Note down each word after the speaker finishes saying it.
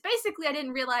basically I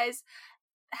didn't realize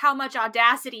how much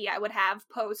audacity I would have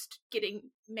post getting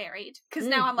married. Because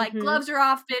now I'm like, gloves are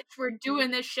off, bitch. We're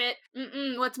doing this shit.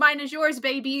 What's mine is yours,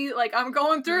 baby. Like, I'm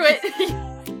going through it.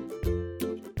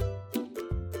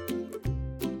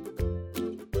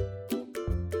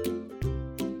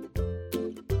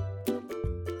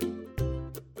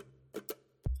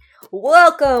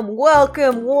 Welcome,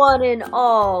 one and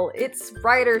all. It's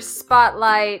Writer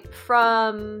Spotlight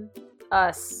from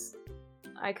us.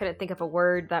 I couldn't think of a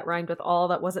word that rhymed with all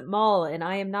that wasn't mall, and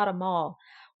I am not a mall.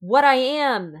 What I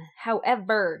am,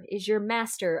 however, is your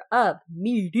master of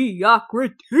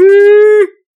mediocrity.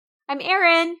 I'm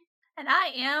Erin. And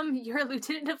I am your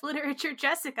Lieutenant of Literature,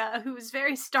 Jessica, who was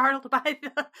very startled by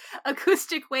the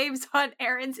acoustic waves on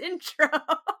Erin's intro.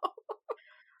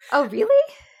 Oh,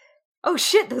 really? Oh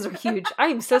shit, those are huge. I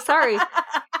am so sorry.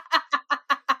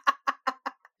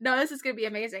 No, this is going to be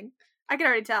amazing. I can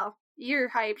already tell. You're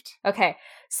hyped. Okay,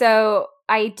 so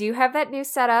I do have that new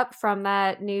setup from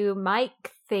that new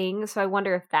mic thing, so I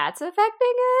wonder if that's affecting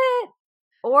it?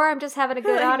 Or I'm just having a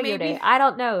good audio day. I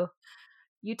don't know.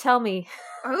 You tell me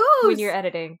when you're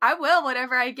editing. I will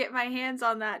whenever I get my hands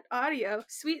on that audio.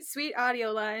 Sweet, sweet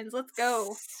audio lines. Let's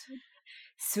go.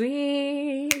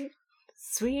 Sweet.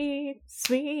 Sweet,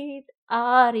 sweet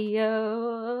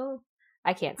audio.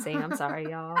 I can't sing. I'm sorry,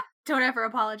 y'all. Don't ever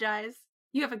apologize.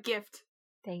 You have a gift.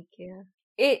 Thank you.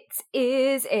 It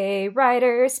is a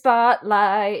writer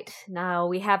spotlight. Now,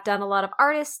 we have done a lot of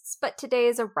artists, but today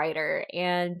is a writer.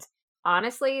 And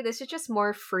honestly, this is just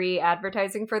more free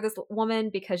advertising for this woman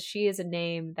because she is a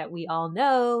name that we all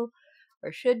know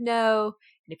or should know.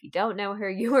 And if you don't know her,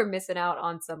 you are missing out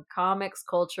on some comics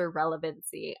culture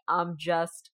relevancy. I'm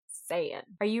just saying.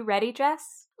 Are you ready,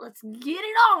 Jess? Let's get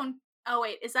it on. Oh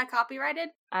wait, is that copyrighted?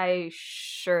 I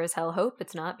sure as hell hope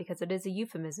it's not, because it is a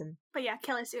euphemism. But yeah,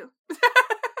 Kelly Sue. We're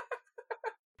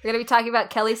going to be talking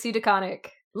about Kelly Sue Deconnick.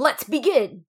 Let's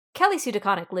begin! Kelly Sue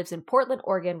Deconnick lives in Portland,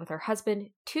 Oregon with her husband,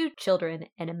 2 children,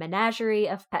 and a menagerie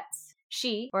of pets.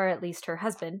 She, or at least her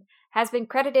husband, has been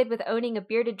credited with owning a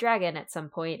bearded dragon at some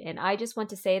point, and I just want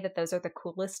to say that those are the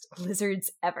coolest lizards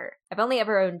ever. I've only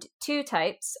ever owned 2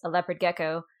 types, a leopard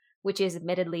gecko, which is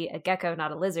admittedly a gecko,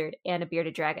 not a lizard, and a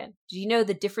bearded dragon. Do you know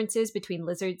the differences between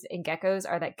lizards and geckos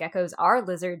are that geckos are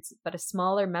lizards, but a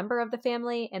smaller member of the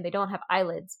family, and they don't have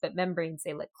eyelids, but membranes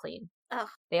they lick clean. Ugh.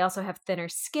 They also have thinner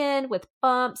skin with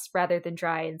bumps rather than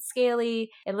dry and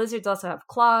scaly, and lizards also have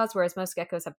claws, whereas most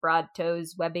geckos have broad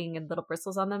toes, webbing, and little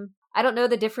bristles on them. I don't know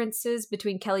the differences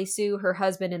between Kelly Sue, her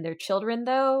husband, and their children,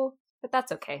 though, but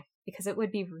that's okay, because it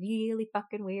would be really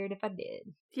fucking weird if I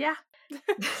did. Yeah.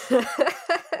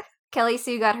 Kelly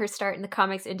Sue got her start in the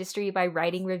comics industry by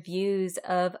writing reviews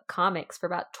of comics for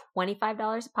about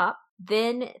 $25 a pop,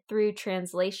 then through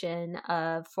translation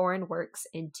of foreign works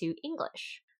into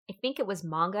English. I think it was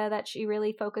manga that she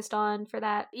really focused on for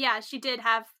that. Yeah, she did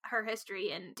have her history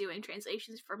in doing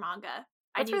translations for manga.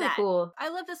 That's I knew really that. Cool. I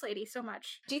love this lady so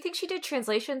much. Do you think she did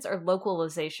translations or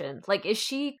localization? Like, is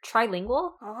she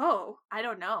trilingual? Oh, I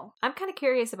don't know. I'm kind of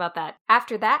curious about that.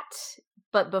 After that,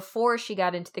 but before she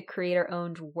got into the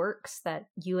creator-owned works that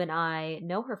you and I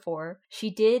know her for, she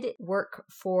did work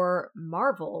for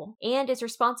Marvel and is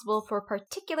responsible for a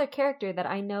particular character that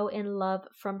I know and love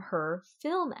from her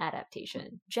film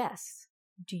adaptation. Jess,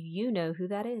 do you know who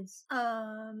that is?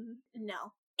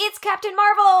 No. It's Captain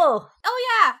Marvel!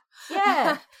 Oh, yeah!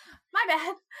 Yeah. My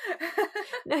bad.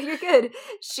 No, you're good.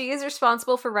 She is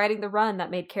responsible for writing the run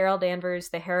that made Carol Danvers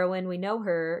the heroine we know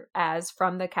her as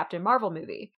from the Captain Marvel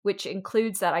movie, which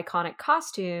includes that iconic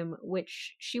costume,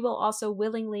 which she will also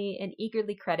willingly and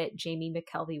eagerly credit Jamie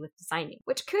McKelvey with designing.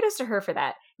 Which kudos to her for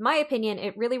that. In my opinion,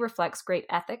 it really reflects great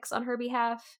ethics on her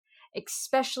behalf,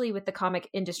 especially with the comic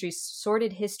industry's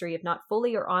sordid history of not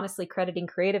fully or honestly crediting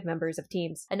creative members of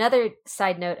teams. Another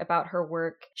side note about her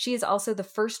work, she is also the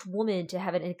first woman to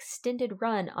have an extended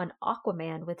run on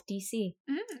Aquaman with DC.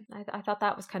 I thought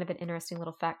that was kind of an interesting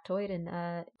little factoid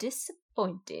and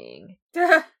disappointing.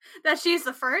 That she's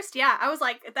the first? Yeah, I was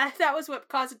like, that was what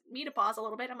caused me to pause a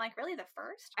little bit. I'm like, really, the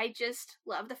first? I just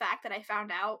love the fact that I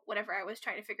found out, whenever I was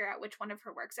trying to figure out which one of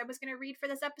her works I was going to read for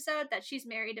this episode, that she's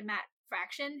married to Matt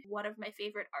Fraction, one of my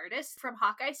favorite artists from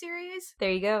Hawkeye series.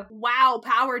 There you go. Wow,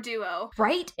 power duo.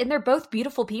 Right? And they're both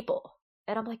beautiful people.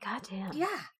 And I'm like, God damn.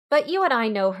 Yeah. But you and I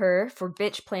know her for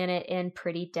Bitch Planet and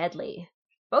Pretty Deadly,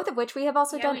 both of which we have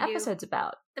also done episodes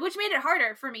about. Which made it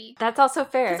harder for me. That's also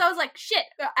fair. Because I was like, shit,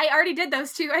 I already did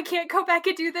those 2. I can't go back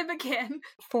and do them again.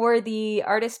 For the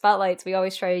artist spotlights, we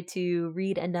always try to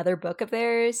read another book of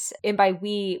theirs. And by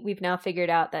we've now figured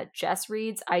out that Jess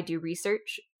reads, I do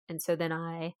research. And so then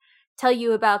I tell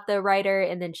you about the writer,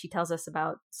 and then she tells us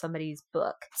about somebody's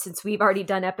book. Since we've already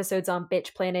done episodes on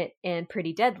Bitch Planet and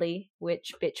Pretty Deadly,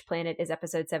 which Bitch Planet is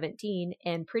episode 17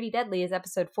 and Pretty Deadly is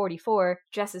episode 44,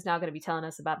 Jess is now going to be telling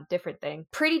us about a different thing.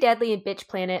 Pretty Deadly and Bitch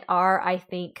Planet are, I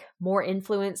think, more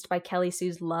influenced by Kelly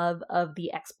Sue's love of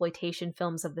the exploitation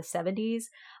films of the 70s,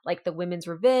 like the Women's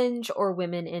Revenge or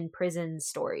Women in Prison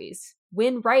stories.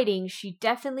 When writing, she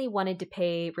definitely wanted to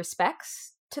pay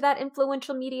respects to that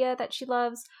influential media that she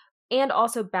loves, and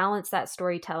also balance that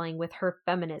storytelling with her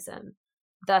feminism,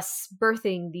 thus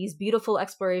birthing these beautiful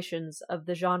explorations of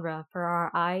the genre for our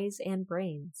eyes and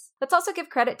brains. Let's also give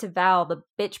credit to Val, the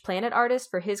Bitch Planet artist,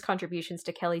 for his contributions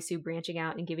to Kelly Sue branching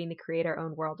out and giving the create our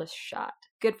own world a shot.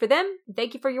 Good for them.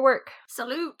 Thank you for your work.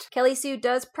 Salute. Kelly Sue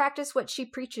does practice what she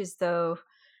preaches, though.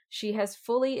 She has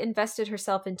fully invested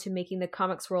herself into making the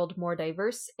comics world more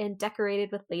diverse and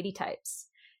decorated with lady types.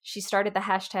 She started the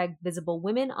hashtag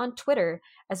 #VisibleWomen on Twitter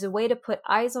as a way to put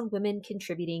eyes on women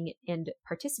contributing and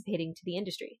participating to the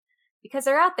industry, because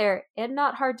they're out there and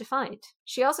not hard to find.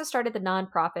 She also started the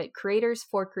nonprofit Creators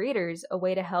for Creators, a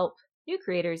way to help new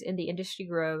creators in the industry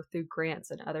grow through grants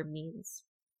and other means.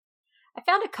 I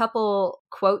found a couple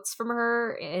quotes from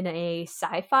her in a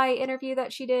sci-fi interview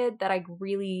that she did that I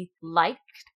really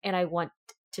liked and I want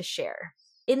to share.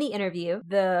 In the interview,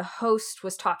 the host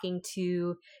was talking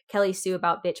to Kelly Sue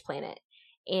about Bitch Planet.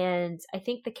 And I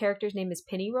think the character's name is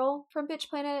Pennyroll from Bitch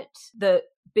Planet, the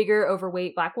bigger,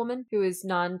 overweight black woman who is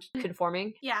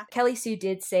non-conforming. Yeah. Kelly Sue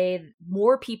did say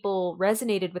more people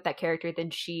resonated with that character than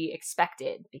she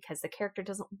expected because the character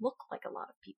doesn't look like a lot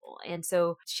of people. And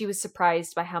so she was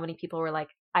surprised by how many people were like,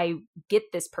 I get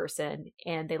this person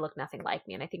and they look nothing like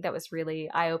me. And I think that was really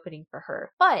eye-opening for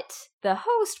her. But the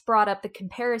host brought up the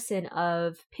comparison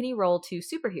of Pennyroll to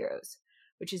superheroes,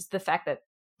 which is the fact that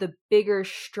the bigger,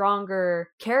 stronger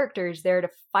characters there to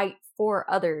fight for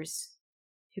others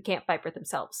who can't fight for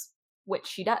themselves, which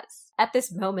she does. At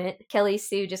this moment, Kelly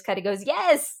Sue just kind of goes,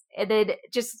 yes! And then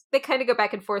just, they kind of go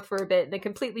back and forth for a bit, and they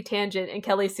completely tangent, and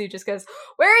Kelly Sue just goes,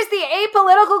 where's the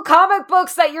apolitical comic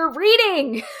books that you're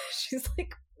reading? She's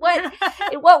like, what?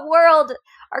 In what world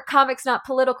are comics not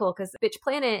political? Because Bitch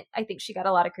Planet, I think she got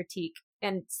a lot of critique,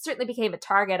 and certainly became a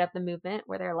target of the movement,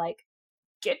 where they're like,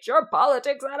 get your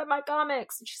politics out of my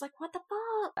comics. And she's like, what the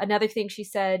fuck? Another thing she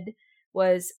said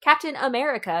was, Captain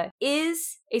America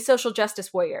is a social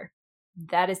justice warrior.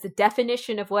 That is the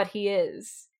definition of what he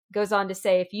is. Goes on to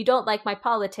say, if you don't like my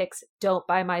politics, don't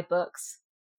buy my books.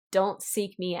 Don't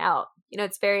seek me out. You know,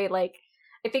 it's very like,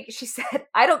 I think she said,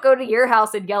 I don't go to your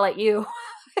house and yell at you.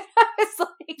 I was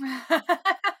like,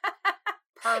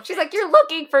 Perfect. She's like, you're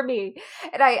looking for me.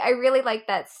 And I really like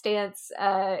that stance,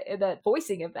 and that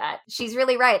voicing of that. She's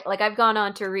really right. Like, I've gone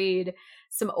on to read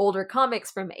some older comics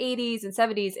from 80s and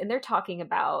 70s, and they're talking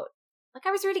about, like,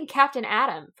 I was reading Captain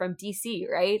Atom from DC,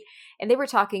 right? And they were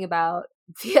talking about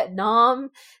Vietnam.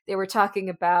 They were talking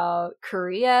about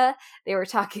Korea. They were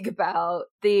talking about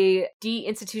the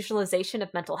deinstitutionalization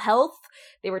of mental health.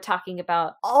 They were talking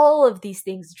about all of these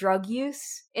things, drug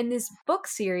use in this book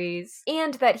series,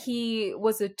 and that he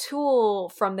was a tool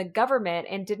from the government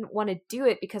and didn't want to do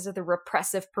it because of the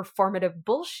repressive performative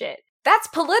bullshit. That's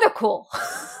political.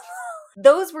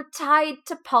 Those were tied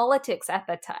to politics at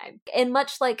that time. And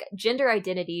much like gender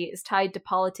identity is tied to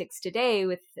politics today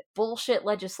with bullshit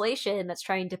legislation that's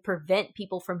trying to prevent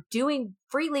people from doing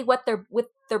freely with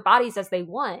their bodies as they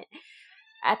want.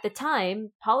 At the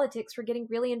time, politics were getting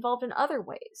really involved in other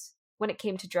ways when it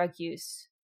came to drug use,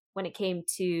 when it came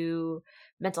to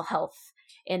mental health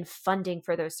and funding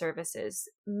for those services.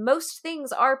 Most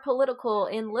things are political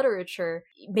in literature.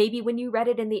 Maybe when you read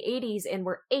it in the 80s and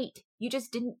were 8, you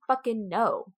just didn't fucking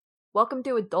know. Welcome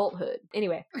to adulthood.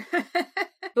 Anyway,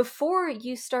 before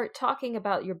you start talking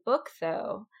about your book,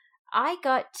 though, I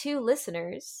got 2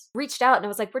 listeners reached out and I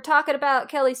was like, we're talking about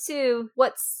Kelly Sue.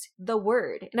 What's the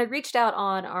word? And I reached out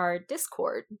on our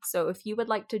Discord. So if you would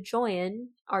like to join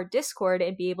our Discord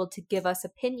and be able to give us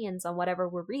opinions on whatever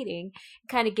we're reading,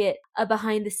 kind of get a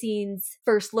behind the scenes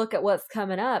first look at what's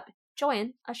coming up,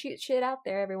 join. I shoot shit out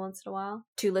there every once in a while.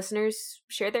 2 listeners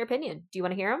share their opinion. Do you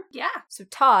want to hear them? Yeah. So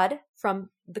Todd from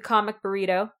the Comic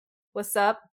Burrito, what's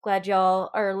up? Glad y'all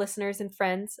are listeners and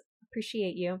friends.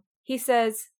 Appreciate you. He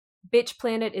says, Bitch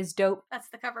Planet is dope. That's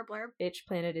the cover blurb. Bitch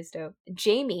Planet is dope.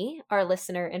 Jamie, our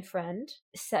listener and friend,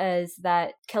 says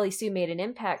that Kelly Sue made an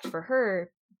impact for her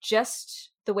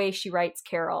just the way she writes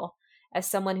Carol, as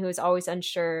someone who is always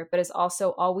unsure, but is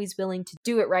also always willing to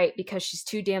do it right because she's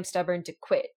too damn stubborn to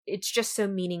quit. It's just so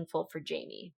meaningful for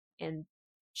Jamie, and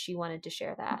she wanted to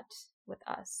share that with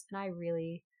us. And I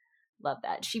really love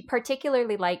that. She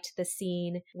particularly liked the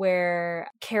scene where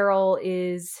Carol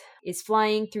is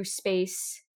flying through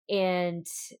space and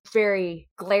very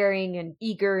glaring and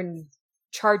eager and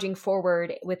charging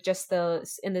forward with just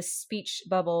in the speech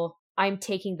bubble, I'm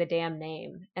taking the damn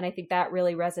name. And I think that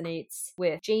really resonates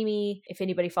with Jamie. If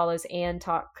anybody follows Anne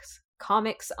Talks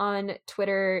Comics on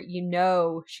Twitter, you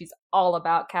know she's all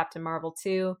about Captain Marvel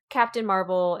too. Captain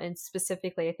Marvel, and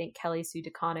specifically I think Kelly Sue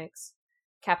Deconnick's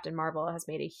Captain Marvel, has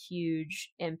made a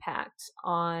huge impact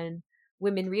on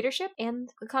women readership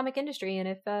and the comic industry. And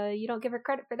if you don't give her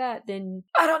credit for that, then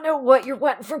I don't know what you're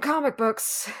wanting from comic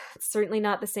books. It's certainly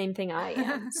not the same thing I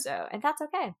am. So, and that's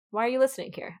okay. Why are you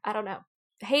listening here? I don't know.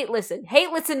 Hate listen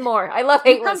more. I love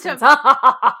hate listens.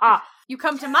 You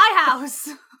come to my house.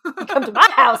 You come to my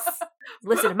house.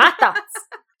 Listen to my thoughts.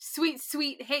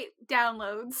 Sweet hate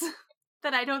downloads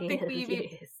that I don't think we've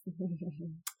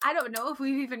I don't know if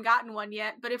we've even gotten one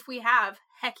yet, but if we have,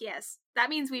 heck yes. That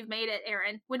means we've made it,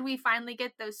 Erin, when we finally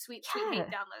get those sweet hate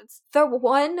downloads. The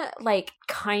one,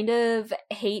 kind of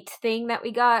hate thing that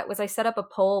we got was I set up a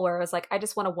poll where I was like, I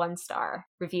just want a 1-star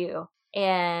review.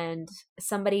 And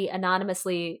somebody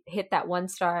anonymously hit that 1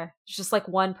 star. It's just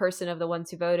one person of the ones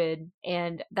who voted,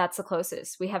 and that's the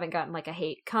closest. We haven't gotten a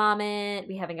hate comment.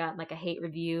 We haven't gotten a hate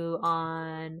review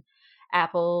on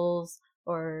Apple's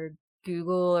or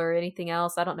Google or anything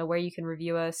else. I don't know where you can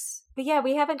review us. But yeah,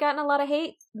 we haven't gotten a lot of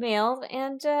hate mail,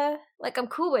 and I'm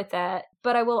cool with that.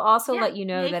 But I will also let you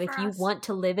know that if you want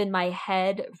to live in my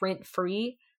head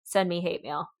rent-free, send me hate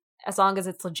mail. As long as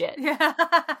it's legit. Yeah.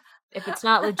 If it's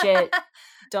not legit,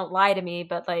 don't lie to me,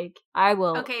 but I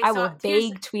will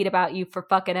vague tweet about you for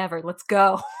fucking ever. Let's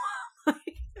go.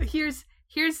 Here's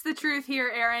the truth here,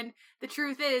 Erin. The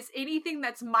truth is, anything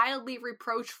that's mildly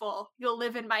reproachful, you'll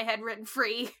live in my head rent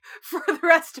free for the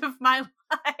rest of my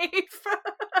life.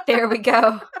 There we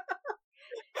go.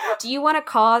 Do you want to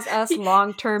cause us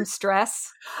long-term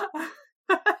stress?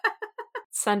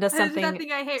 Send us something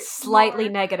I hate slightly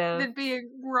negative than being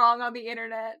wrong on the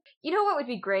internet. You know what would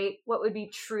be great? What would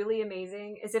be truly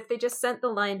amazing is if they just sent the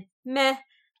line meh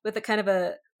with a kind of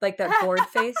a that bored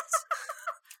face.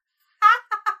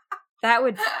 That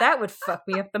would fuck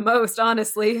me up the most,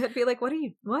 honestly. I'd be like,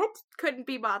 what? Couldn't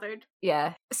be bothered.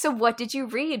 Yeah. So what did you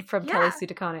read from Kelly Sue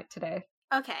Deconnick today?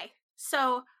 Okay.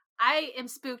 So I am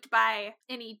spooked by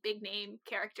any big name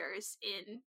characters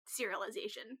in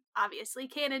serialization. Obviously,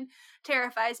 canon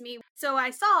terrifies me. So I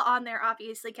saw on there,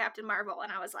 obviously, Captain Marvel,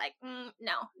 and I was like,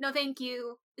 no thank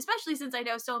you. Especially since I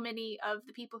know so many of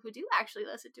the people who do actually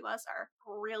listen to us are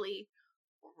really,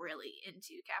 really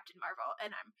into Captain Marvel,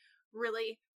 and I'm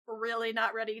really, really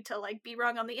not ready to be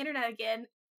wrong on the internet again.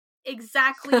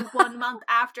 Exactly 1 month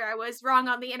after I was wrong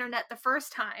on the internet the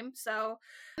first time. So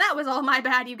that was all my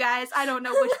bad, you guys. I don't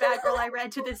know which bad girl I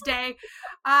read to this day.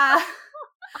 I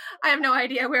have no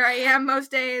idea where I am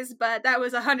most days, but that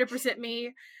was 100%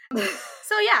 me.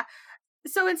 So yeah.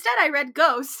 So instead I read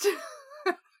Ghost.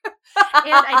 And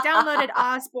I downloaded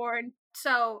Osborne.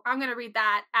 So I'm going to read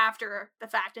that after the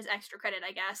fact as extra credit,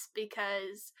 I guess,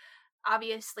 because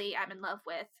obviously I'm in love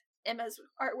with Emma's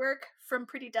artwork from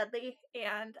Pretty Deadly,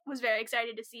 and was very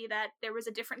excited to see that there was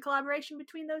a different collaboration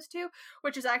between those two,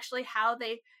 which is actually how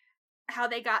they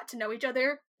got to know each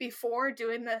other before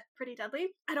doing the Pretty Deadly.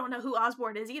 I don't know who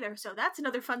Osborne is either, so that's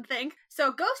another fun thing.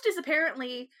 So Ghost is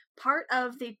apparently part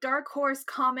of the Dark Horse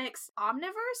Comics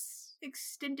Omniverse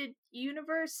extended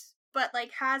universe, but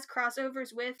has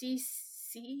crossovers with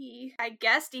DC. I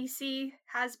guess DC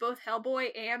has both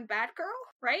Hellboy and Batgirl,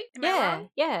 right? Am I wrong?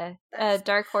 Yeah.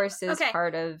 Dark Horse is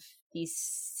part of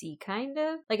DC, kind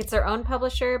of. It's their own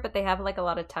publisher, but they have a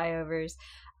lot of tie-overs.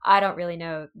 I don't really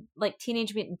know.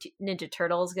 Teenage Mutant Ninja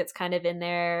Turtles gets kind of in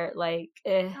there.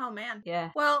 Oh, man. Yeah.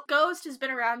 Well, Ghost has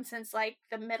been around since,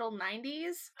 the middle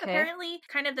 90s. Okay. Apparently,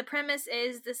 kind of the premise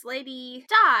is this lady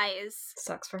dies.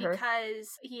 Sucks for her.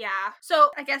 Because, yeah.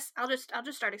 So, I guess I'll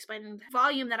just start explaining. The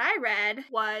volume that I read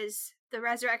was The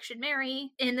Resurrection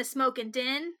Mary, In the Smoke and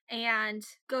Din, and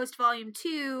Ghost Volume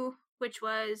 2, which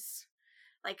was,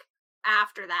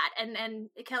 after that, and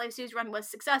Kelly Sue's run was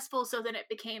successful, so then it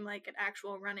became an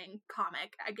actual running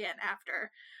comic again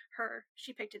after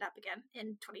she picked it up again in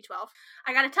 2012.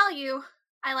 I gotta tell you,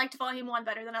 I liked Volume 1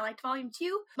 better than I liked Volume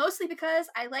 2, mostly because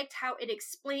I liked how it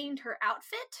explained her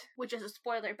outfit, which is a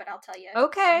spoiler, but I'll tell you in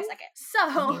a second.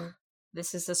 So,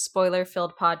 this is a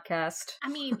spoiler-filled podcast. I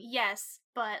mean, yes,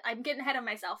 but I'm getting ahead of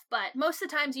myself. But most of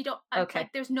the times you don't,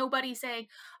 there's nobody saying,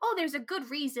 oh, there's a good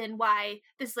reason why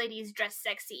this lady is dressed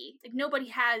sexy. Nobody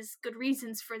has good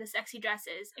reasons for the sexy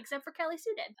dresses, except for Kelly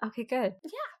Sue did. Okay, good.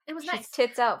 Yeah, it was She's nice.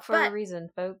 Tits out for a reason,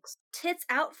 folks. Tits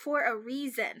out for a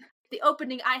reason. the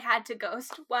opening I had to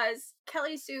Ghost was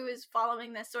Kelly Sue is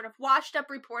following this sort of washed up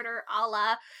reporter a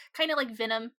la kind of like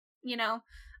Venom, you know.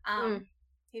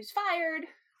 He was fired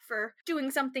for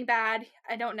doing something bad.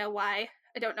 I don't know why.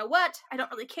 I don't know what. I don't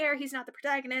really care. He's not the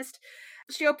protagonist.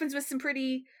 She opens with some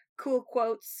pretty cool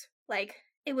quotes like,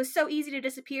 "It was so easy to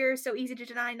disappear, so easy to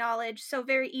deny knowledge, so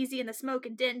very easy in the smoke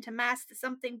and din to mask that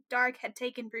something dark had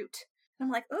taken root." And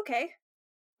I'm like, okay.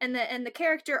 And the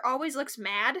character always looks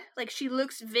mad. Like, she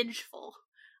looks vengeful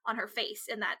on her face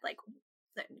in that, like,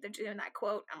 they're doing that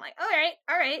quote. I'm like,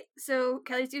 all right. So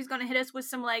Kelly Sue's gonna hit us with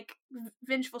some, like,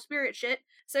 vengeful spirit shit.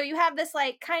 So you have this,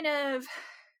 like, kind of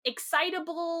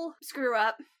excitable screw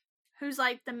up who's,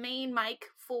 like, the main mic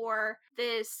for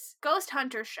this ghost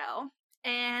hunter show.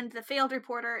 And the failed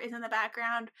reporter is in the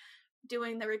background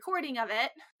doing the recording of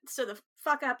it. So the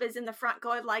fuck up is in the front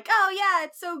going like, "Oh yeah,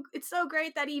 it's so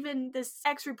great that even this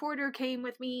ex-reporter came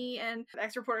with me." And the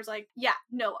ex-reporter's like, "Yeah,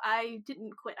 no, I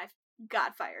didn't quit. I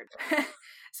got fired."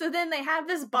 So then they have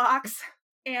this box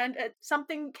and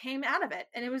something came out of it.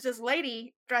 And it was this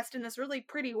lady dressed in this really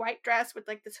pretty white dress with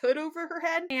like this hood over her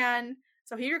head. And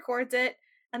so he records it.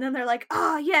 And then they're like,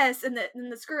 "Oh, yes." And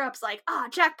the screw-up's like, "Ah,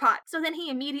 jackpot." So then he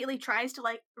immediately tries to,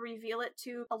 like, reveal it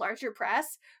to a larger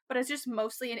press, but it's just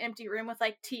mostly an empty room with,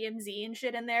 like, TMZ and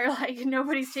shit in there. Like,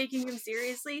 nobody's taking him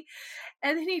seriously.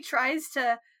 And then he tries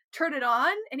to turn it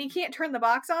on, and he can't turn the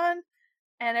box on.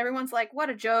 And everyone's like, "What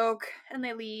a joke." And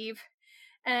they leave.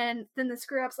 And then the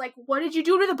screw-up's like, "What did you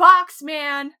do to the box,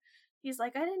 man?" He's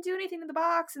like, "I didn't do anything to the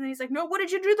box." And then he's like, "No, what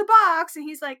did you do to the box?" And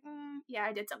he's like, "Yeah,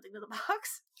 I did something to the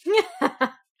box."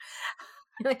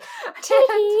 Like,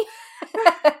 tee.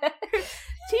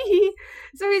 Tee.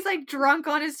 So he's like drunk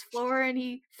on his floor and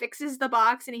he fixes the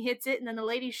box and he hits it, and then the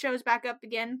lady shows back up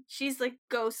again. She's like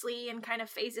ghostly and kind of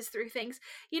phases through things.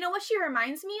 You know what she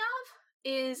reminds me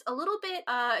of? Is a little bit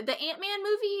the Ant-Man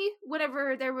movie,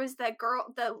 whenever there was that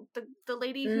girl, the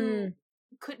lady who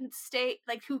couldn't stay,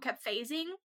 like, who kept phasing.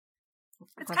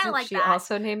 It's kind of like she that.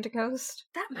 also named a ghost?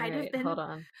 That might have been. Hold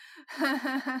on.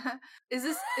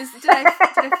 Did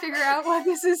I figure out what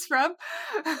this is from?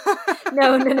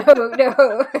 No.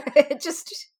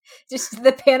 just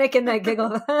the panic and that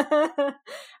giggle.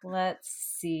 Let's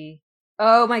see.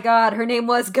 Oh my god, her name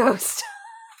was Ghost.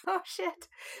 Oh shit.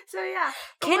 So yeah.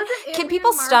 Can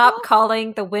people stop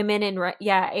calling the women in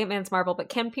Ant-Man's Marvel, but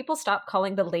can people stop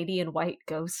calling the lady in white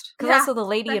Ghost? Because also the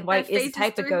lady in white is a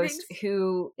type of ghost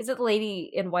who is it the lady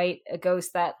in white a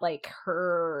ghost that like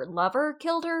her lover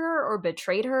killed her or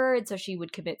betrayed her, and so she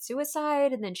would commit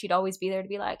suicide, and then she'd always be there to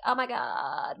be like, "Oh my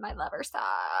god, my lover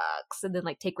sucks," and then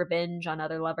like take revenge on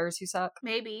other lovers who suck.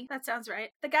 Maybe. That sounds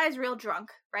right. The guy's real drunk,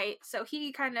 right? So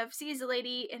he kind of sees the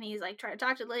lady and he's like trying to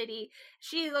talk to the lady.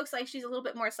 She looks like she's a little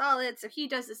bit more solid, so he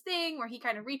does this thing where he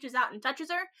kind of reaches out and touches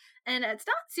her, and it's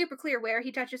not super clear where he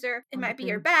touches her. It might be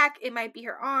her back, it might be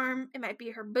her arm, it might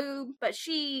be her boob, but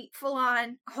she full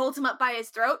on holds him up by his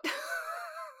throat.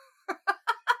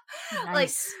 Nice.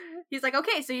 Like, he's like,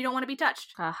 "Okay, so you don't want to be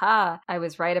touched." Haha, I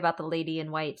was right about the lady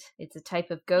in white. It's a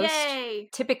type of ghost,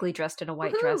 typically dressed in a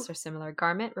white dress or similar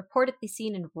garment, reportedly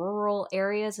seen in rural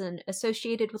areas and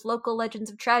associated with local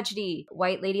legends of tragedy.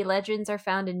 White lady legends are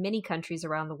found in many countries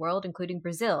around the world, including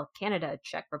Brazil, Canada,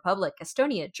 Czech Republic,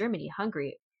 Estonia, Germany,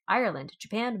 Hungary, Ireland,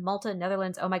 Japan, Malta,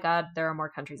 Netherlands. Oh my god, there are more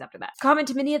countries after that. Common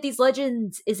to many of these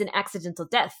legends is an accidental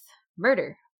death,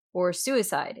 murder, or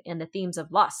suicide, and the themes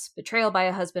of loss, betrayal by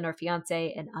a husband or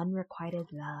fiancé, and unrequited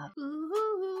love.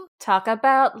 Ooh. Talk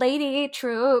about lady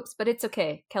tropes, but it's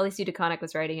okay. Kelly Sue Deconnick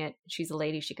was writing it. She's a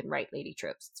lady. She can write lady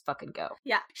tropes. Let's fucking go.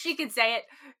 Yeah, she could say it,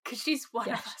 because she's one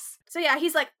of us. So yeah,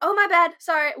 he's like, "Oh, my bad.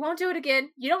 Sorry, won't do it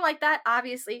again." You don't like that,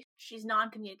 obviously. She's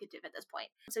non-communicative at this point.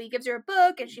 So he gives her a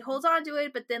book, and she holds on to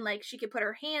it, but then, like, she could put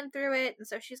her hand through it, and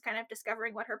so she's kind of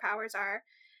discovering what her powers are.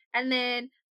 And then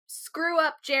screw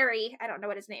up Jerry, I don't know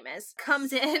what his name is,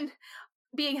 comes in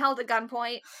being held at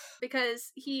gunpoint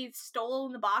because he stole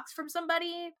the box from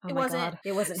somebody. It wasn't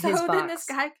his box. So then this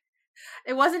guy,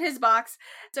 it wasn't his box.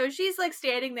 So she's like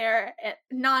standing there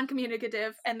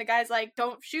non-communicative, and the guy's like,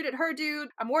 "Don't shoot at her,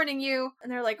 dude. I'm warning you."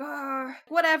 And they're like, "Oh,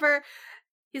 whatever."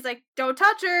 He's like, "Don't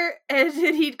touch her." And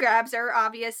then he grabs her,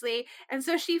 obviously. And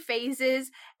so she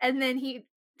phases, and then he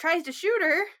tries to shoot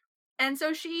her. And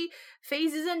so she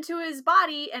phases into his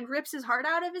body and rips his heart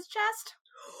out of his chest.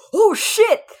 Oh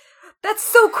shit! That's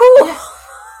so cool!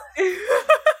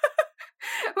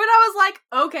 When I was like,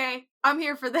 okay, I'm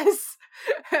here for this.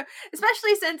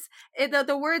 Especially since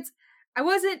the words, I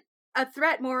wasn't a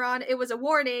threat, moron, it was a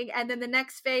warning. And then the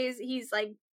next phase, he's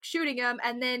like shooting him,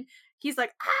 and then he's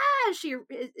like, "Ah!" She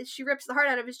rips the heart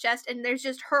out of his chest, and there's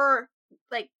just her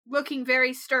like looking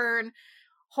very stern,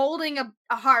 holding a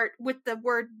heart with the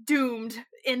word doomed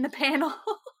in the panel.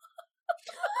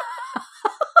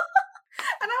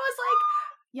 And I was like,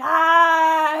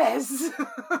 yes!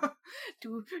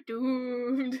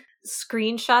 Doomed.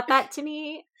 Screenshot that to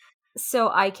me so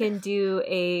I can do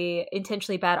a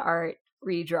intentionally bad art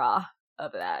redraw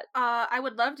of that. I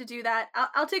would love to do that.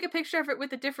 I'll take a picture of it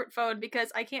with a different phone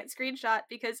because I can't screenshot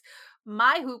because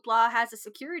my Hoopla has a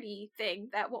security thing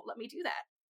that won't let me do that.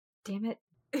 Damn it.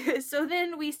 So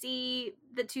then we see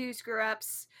the two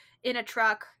screw-ups in a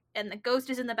truck, and the ghost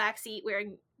is in the back seat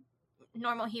wearing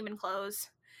normal human clothes.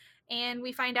 And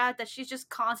we find out that she's just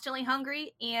constantly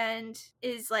hungry and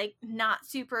is, like, not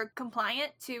super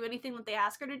compliant to anything that they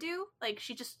ask her to do. Like,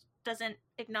 she just doesn't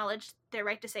acknowledge their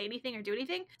right to say anything or do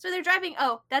anything. So they're driving.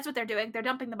 Oh, that's what they're doing. They're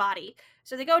dumping the body.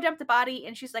 So they go dump the body,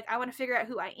 and she's like, I want to figure out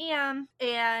who I am.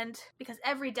 And because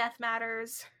every death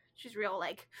matters... She's real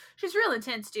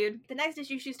intense, dude. The next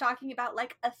issue, she's talking about,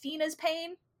 like, Athena's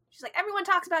pain. She's like, everyone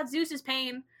talks about Zeus's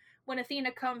pain when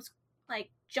Athena comes, like,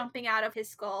 jumping out of his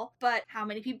skull. But how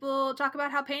many people talk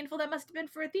about how painful that must have been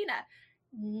for Athena?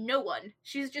 No one.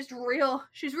 She's real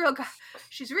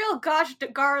gosh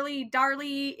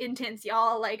darly intense,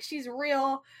 y'all. Like, she's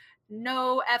real,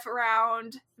 no F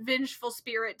around, vengeful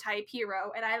spirit type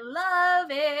hero, and I love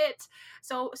it.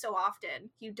 So often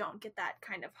you don't get that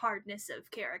kind of hardness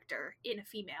of character in a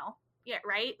female. Yeah,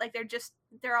 right? Like,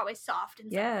 they're always soft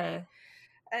in some way.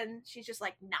 And she's just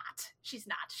like, she's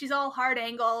not. She's all hard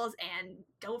angles and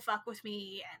don't fuck with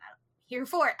me, and I'm here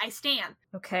for it. I stand.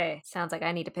 Okay, sounds like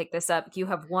I need to pick this up. You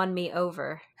have won me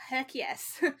over. Heck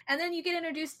yes. And then you get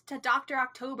introduced to Dr.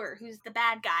 October, who's the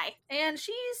bad guy. And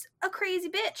she's a crazy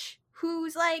bitch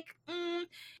who's like,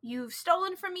 you've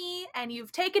stolen from me and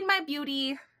you've taken my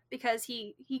beauty, because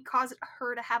he caused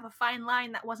her to have a fine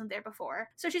line that wasn't there before.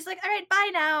 So she's like, all right, bye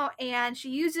now. And she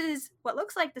uses what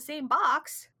looks like the same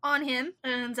box on him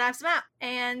and zaps him out.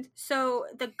 And so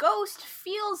the ghost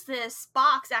feels this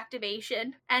box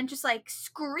activation and just, like,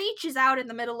 screeches out in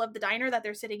the middle of the diner that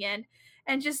they're sitting in.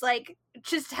 And just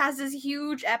has this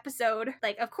huge episode.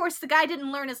 Like, of course, the guy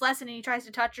didn't learn his lesson and he tries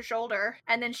to touch her shoulder.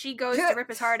 And then she goes to rip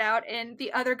his heart out. And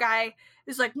the other guy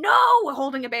is like, no,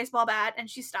 holding a baseball bat. And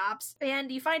she stops.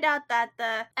 And you find out that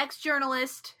the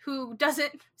ex-journalist, who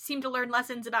doesn't seem to learn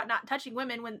lessons about not touching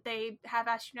women when they have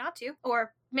asked you not to,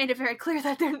 or made it very clear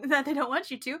that they don't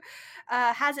want you to,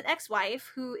 has an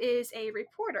ex-wife who is a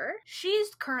reporter.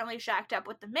 She's currently shacked up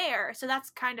with the mayor. So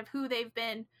that's kind of who they've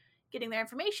been getting their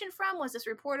information from, was this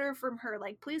reporter from her,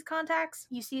 like, police contacts.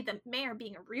 You see the mayor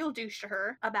being a real douche to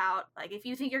her about, like, if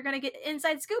you think you're gonna get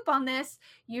inside scoop on this,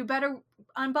 you better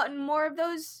unbutton more of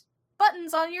those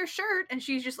buttons on your shirt. And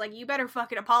she's just like, you better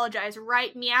fucking apologize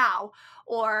right meow,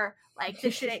 or, like,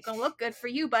 this shit ain't gonna look good for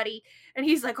you, buddy. And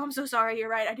he's like, oh, I'm so sorry, you're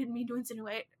right, I didn't mean to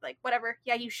insinuate. Like, whatever.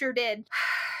 Yeah, you sure did.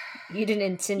 You didn't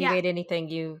insinuate anything.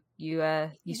 You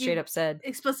straight up said.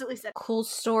 Explicitly said. Cool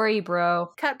story,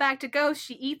 bro. Cut back to Ghost.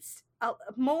 She eats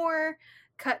more.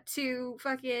 Cut to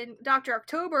fucking Dr.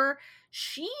 October.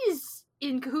 She's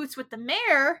in cahoots with the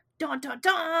mayor. Dun dun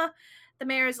dun. The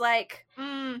mayor's like,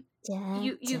 like,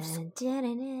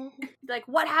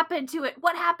 what happened to it?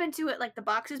 What happened to it? Like, the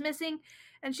box is missing.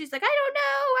 And she's like, I don't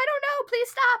know. Please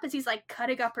stop. As he's, like,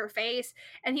 cutting up her face.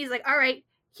 And he's like, all right,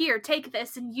 here, take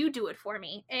this and you do it for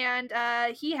me. And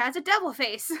he has a devil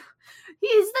face.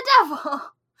 He's the devil.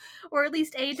 Or at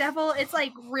least a devil. It's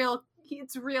like real,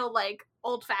 like,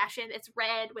 old-fashioned. It's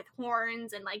red with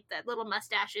horns and, like, the little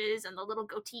mustaches and the little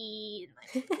goatee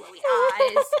and, like, glowy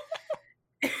eyes.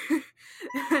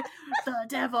 The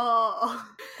devil.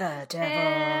 The devil.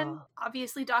 And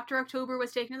obviously Dr. October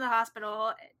was taken to the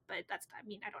hospital, but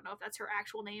I don't know if that's her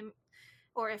actual name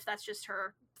or if that's just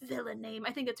her villain name.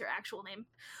 I think it's her actual name,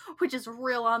 which is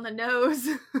real on the nose.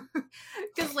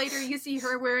 Because later you see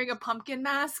her wearing a pumpkin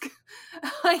mask.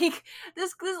 Like,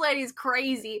 this lady's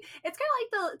crazy. It's kind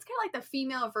of like the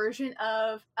female version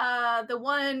of the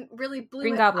one really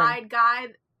blue-eyed guy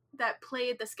that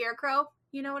played the Scarecrow.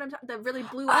 You know what I'm talking? The really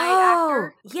blue-eyed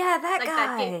actor. Yeah, that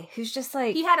guy who's just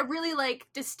like, he had a really, like,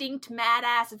 distinct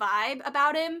mad-ass vibe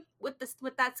about him with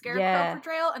that Scarecrow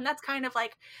portrayal, and that's kind of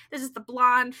like, this is the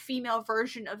blonde female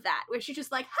version of that, where she's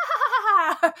just like,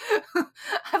 ha,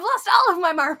 I've lost all of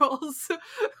my marbles.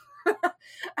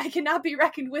 I cannot be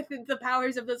reckoned with the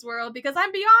powers of this world because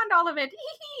I'm beyond all of it.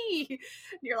 And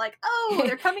you're like, oh,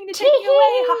 they're coming to take me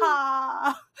away. Ha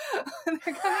ha. They're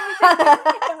coming to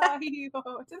take me away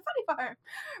to the funny farm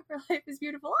where life is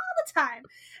beautiful all the time.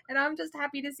 And I'm just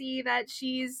happy to see that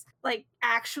she's, like,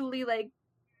 actually, like,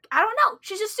 I don't know.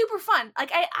 She's just super fun.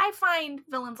 Like, I find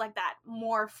villains like that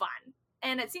more fun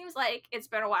And it seems like it's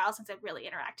been a while since I've really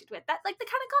interacted with that. Like, they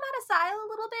kind of gone out of style a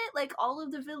little bit. Like, all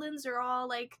of the villains are all,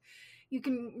 like, you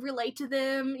can relate to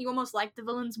them. You almost like the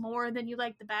villains more than you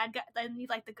like the bad guy, than you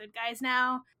like the good guys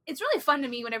now. It's really fun to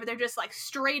me whenever they're just, like,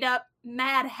 straight up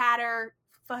Mad Hatter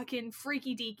fucking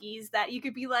freaky deakies that you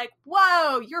could be like,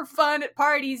 whoa, you're fun at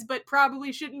parties, but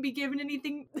probably shouldn't be given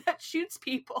anything that shoots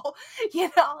people. You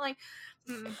know, like,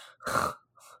 you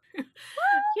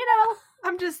know,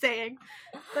 I'm just saying,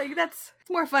 like, it's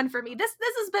more fun for me. This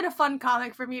has been a fun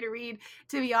comic for me to read,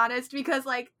 to be honest, because,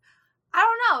 like, I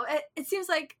don't know, it seems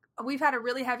like we've had a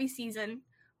really heavy season,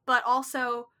 but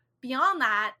also beyond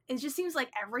that, it just seems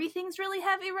like everything's really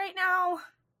heavy right now.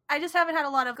 I just haven't had a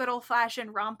lot of good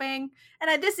old-fashioned romping.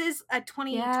 And this is a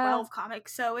 2012 comic,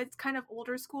 so it's kind of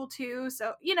older school too.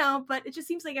 So, you know, but it just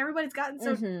seems like everybody's gotten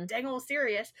so dang old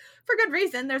serious. For good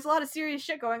reason. There's a lot of serious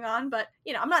shit going on. But,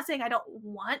 you know, I'm not saying I don't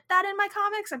want that in my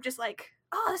comics. I'm just like,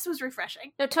 oh, this was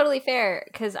refreshing. No, totally fair.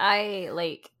 Because I,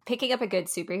 like, picking up a good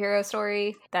superhero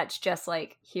story that's just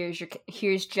like, here's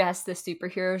just the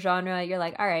superhero genre. You're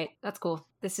like, all right, that's cool.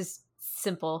 This is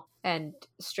simple and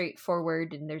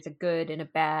straightforward, and there's a good and a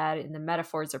bad, and the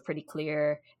metaphors are pretty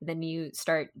clear. And then you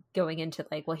start going into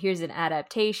like, well, here's an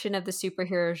adaptation of the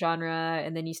superhero genre,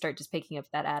 and then you start just picking up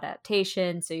that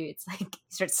adaptation. So it's like you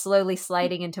start slowly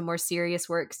sliding into more serious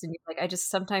works, and you're like,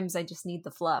 sometimes I just need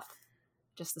the fluff.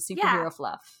 Just the superhero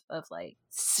fluff of like,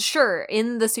 sure,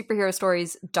 in the superhero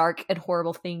stories, dark and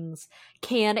horrible things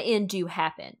can and do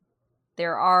happen.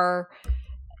 There are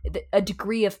a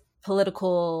degree of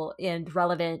political and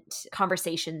relevant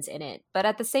conversations in it, but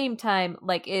at the same time,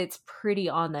 like, it's pretty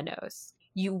on the nose.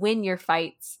 You win your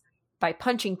fights by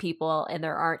punching people and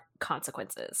there aren't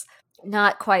consequences.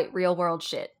 Not quite real world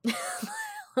shit.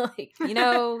 Like, you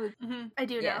know, I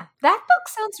do know. That book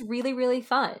sounds really, really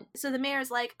fun. So the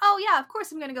mayor's like, oh yeah, of course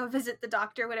I'm gonna go visit the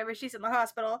doctor whenever she's in the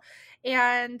hospital.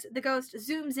 And the ghost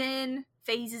zooms in,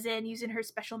 phases in using her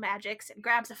special magics, and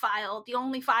grabs a file, the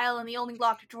only file in the only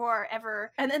locked drawer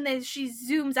ever. And then she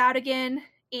zooms out again,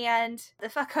 and the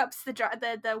fuck up's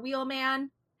the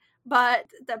wheelman. But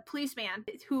the policeman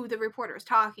who the reporter is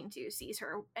talking to sees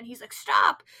her, and he's like,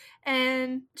 stop!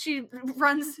 And she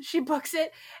runs, she books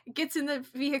it, gets in the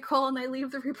vehicle, and they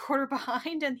leave the reporter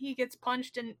behind, and he gets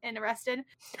punched and arrested.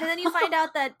 And then you find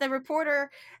out that the reporter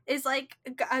is like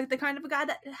the kind of a guy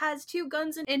that has 2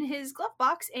 guns in his glove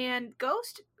box, and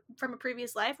Ghost from a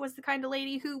previous life was the kind of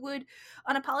lady who would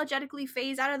unapologetically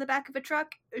phase out of the back of a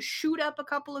truck, shoot up a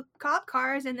couple of cop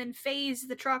cars, and then phase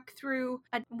the truck through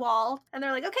a wall. And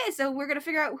they're like, okay, so we're gonna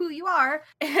figure out who you are.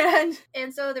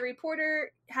 And so the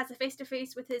reporter has a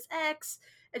face-to-face with his ex,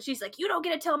 and she's like, you don't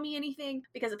get to tell me anything,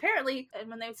 because apparently, and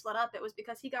when they split up, it was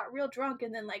because he got real drunk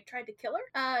and then, like, tried to kill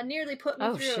her. Nearly put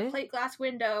me through a plate glass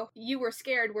window. You were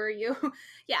scared, were you?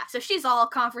 Yeah, so she's all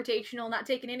confrontational, not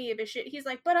taking any of his shit. He's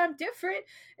like, but I'm different.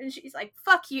 And she's like,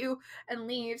 fuck you, and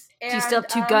leaves. And, do you still have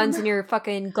 2 guns in your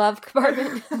fucking glove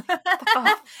compartment?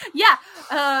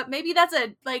 Yeah, maybe that's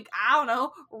a, like, I don't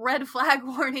know, red flag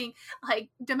warning, like,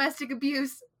 domestic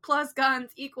abuse plus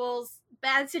guns equals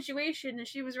bad situation, and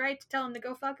she was right to tell him to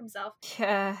go fuck himself.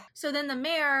 Yeah. So then the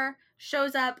mayor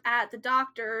shows up at the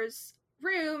doctor's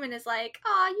room and is like,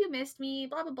 oh, you missed me,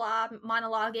 blah blah blah,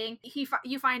 monologuing.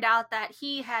 You find out that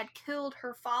he had killed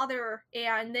her father,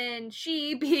 and then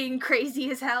she, being crazy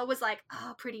as hell, was like,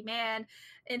 oh, pretty man,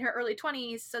 in her early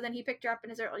 20s. So then he picked her up in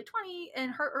her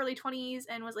early 20s,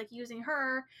 and was like using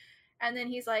her. And then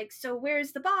he's like, so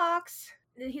where's the box?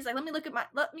 And he's like, let me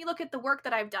look at the work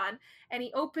that I've done. And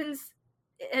he opens,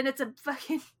 and it's a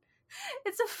freaking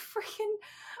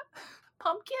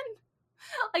pumpkin.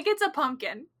 Like, it's a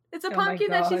pumpkin. It's a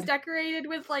pumpkin that she's decorated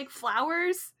with, like,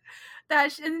 flowers.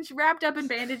 And she's wrapped up in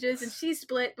bandages, and she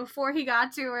split before he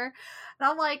got to her. And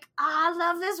I'm like, I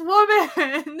love this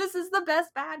woman. This is the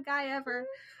best bad guy ever.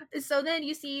 So then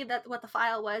you see that what the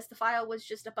file was. The file was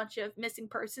just a bunch of missing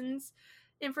persons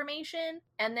information,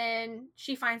 and then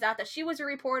she finds out that she was a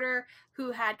reporter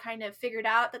who had kind of figured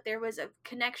out that there was a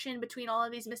connection between all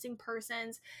of these missing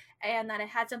persons, and that it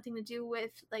had something to do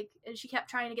with, like, and she kept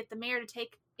trying to get the mayor to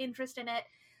take interest in it,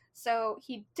 so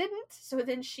he didn't. So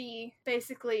then she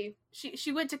basically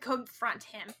she went to confront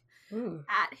him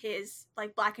at his,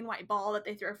 like, black and white ball that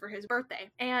they throw for his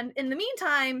birthday. And in the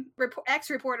meantime,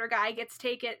 ex-reporter guy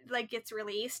gets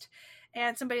released.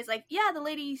 And somebody's like, yeah, the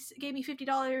lady gave me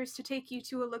 $50 to take you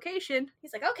to a location.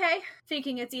 He's like, okay,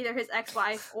 thinking it's either his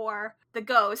ex-wife or the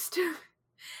ghost.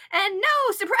 And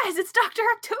no, surprise, it's Dr.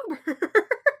 October.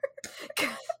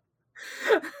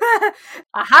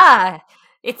 Aha!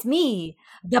 It's me,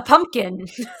 The pumpkin.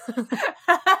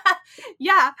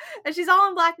 Yeah, and she's all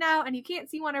in black now, and you can't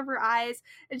see one of her eyes,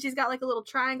 and she's got like a little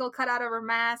triangle cut out of her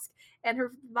mask, and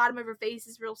her bottom of her face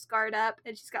is real scarred up,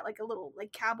 and she's got like a little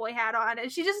like cowboy hat on,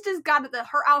 and she just has got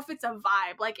her outfit's a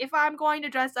vibe. Like, if I'm going to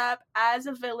dress up as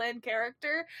a villain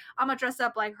character, I'm gonna dress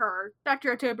up like her.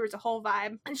 Dr. October is a whole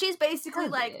vibe, and she's basically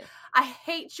like, I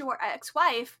hate your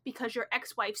ex-wife because your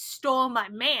ex-wife stole my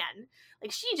man.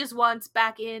 Like, she just wants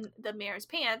back in the mayor's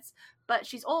pants, but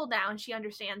she's old now and she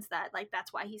understands that, like,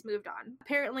 that's why he's moved on.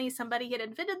 Apparently somebody had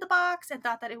invented the box and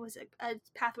thought that it was a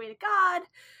pathway to God,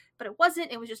 but it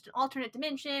wasn't. It was just an alternate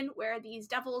dimension where these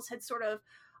devils had sort of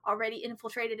already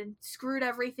infiltrated and screwed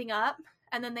everything up,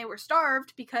 and then they were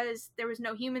starved because there was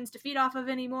no humans to feed off of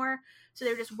anymore, so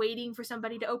they were just waiting for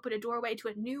somebody to open a doorway to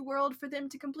a new world for them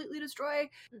to completely destroy.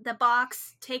 The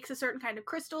box takes a certain kind of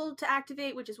crystal to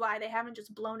activate, which is why they haven't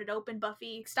just blown it open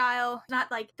Buffy style. It's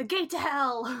not like the gate to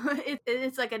hell.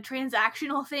 It's like a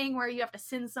transactional thing where you have to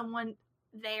send someone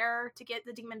there to get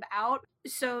the demon out.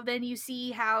 So then you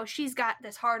see how she's got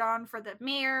this hard on for the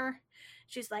mayor.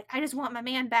 She's like, I just want my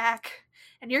man back,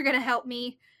 and you're gonna help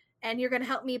me. And you're gonna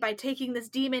help me by taking this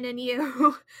demon in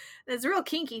you. It's real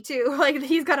kinky too. Like,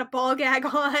 he's got a ball gag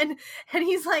on, and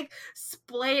he's like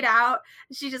splayed out.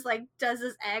 She just like does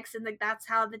this X, and like that's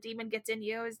how the demon gets in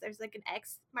you. Is there's like an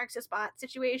X marks a spot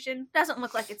situation. Doesn't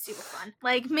look like it's super fun.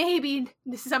 Like, maybe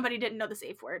somebody didn't know the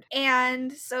safe word.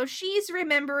 And so she's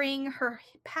remembering her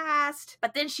past,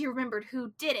 but then she remembered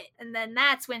who did it, and then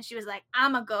that's when she was like,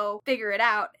 I'ma go figure it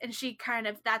out. And she kind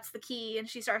of, that's the key, and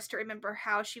she starts to remember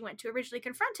how she went to originally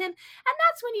confront him. And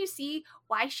that's when you see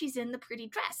why she's in the pretty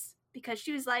dress. Because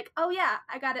she was like, oh yeah,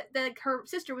 I got it. Her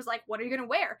sister was like, what are you gonna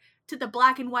wear to the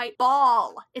black and white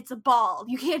ball? It's a ball.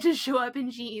 You can't just show up in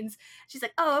jeans. She's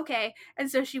like, oh, okay. And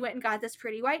so she went and got this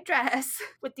pretty white dress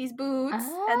with these boots.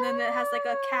 And then it has like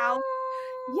a cow.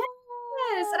 Yeah.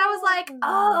 And I was like,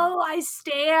 oh, I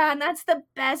stand. That's the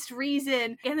best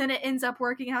reason. And then it ends up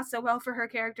working out so well for her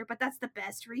character, but that's the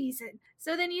best reason.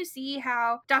 So then you see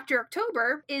how Dr.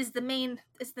 October is the main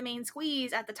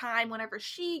squeeze at the time whenever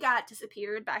she got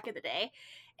disappeared back in the day.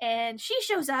 And she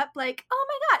shows up like, oh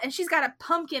my god, and she's got a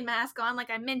pumpkin mask on,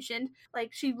 like I mentioned.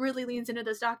 Like, she really leans into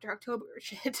this Dr. October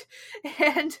shit.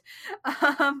 And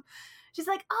she's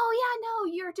like, oh yeah,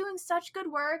 no, you're doing such good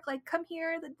work. Like, come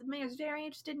here. The mayor's very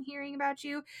interested in hearing about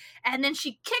you. And then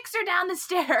she kicks her down the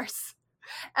stairs.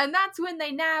 And that's when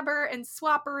they nab her and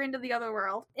swap her into the other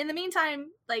world. In the meantime,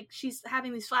 like, she's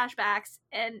having these flashbacks.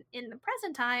 And in the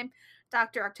present time,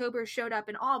 Dr. October showed up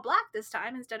in all black this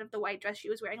time instead of the white dress she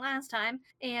was wearing last time.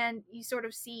 And you sort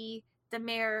of see the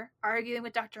mayor arguing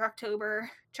with Dr. October,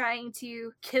 trying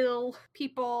to kill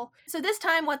people. So this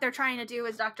time what they're trying to do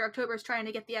is Dr. October's trying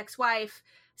to get the ex-wife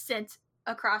sent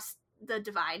across the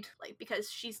divide, like,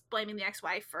 because she's blaming the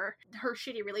ex-wife for her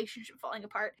shitty relationship falling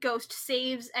apart. Ghost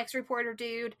saves ex-reporter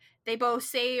dude. They both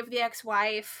save the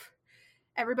ex-wife.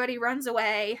 Everybody runs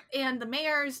away, and the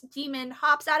mayor's demon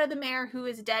hops out of the mayor, who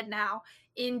is dead now,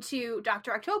 into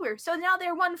Dr. October. So now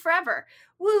they're one forever.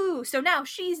 Woo! So now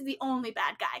she's the only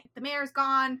bad guy. The mayor's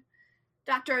gone.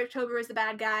 Dr. October is the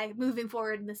bad guy moving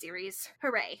forward in the series.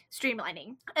 Hooray.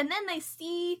 Streamlining. And then they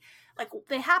see, like,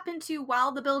 they happen to,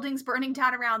 while the building's burning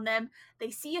down around them,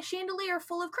 they see a chandelier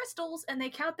full of crystals, and they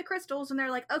count the crystals, and they're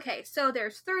like, okay, so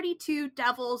there's 32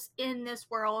 devils in this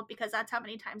world, because that's how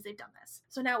many times they've done this.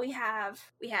 So now we have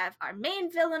our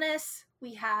main villainess,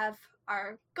 we have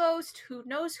our ghost who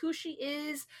knows who she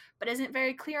is, but isn't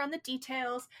very clear on the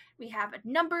details. We have a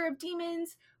number of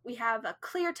demons. We have a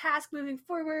clear task moving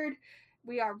forward.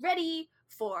 We are ready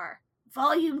for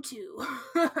Volume 2.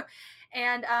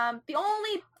 And the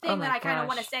only thing that I kind of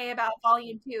want to say about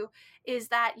Volume 2 is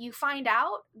that you find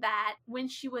out that when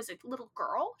she was a little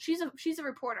girl, she's a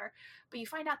reporter, but you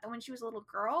find out that when she was a little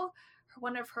girl,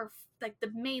 one of her, like,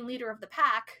 the main leader of the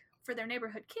pack for their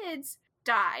neighborhood kids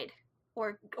died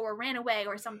or ran away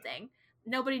or something.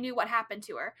 Nobody knew what happened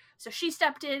to her. So she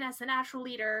stepped in as the natural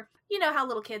leader. You know how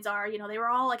little kids are. You know, they were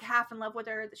all like half in love with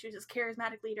her. She was this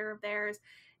charismatic leader of theirs.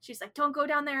 She's like, don't go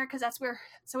down there because that's where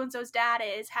so-and-so's dad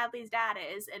is, Hadley's dad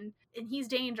is, and he's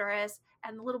dangerous.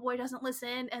 And the little boy doesn't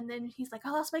listen. And then he's like, I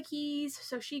lost my keys.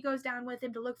 So she goes down with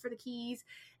him to look for the keys.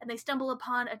 And they stumble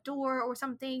upon a door or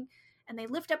something. And they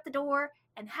lift up the door.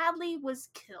 And Hadley was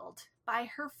killed by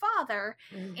her father.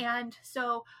 And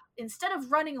so instead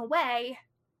of running away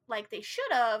like they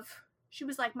should have, she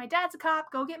was like, my dad's a cop,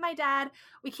 go get my dad.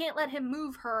 We can't let him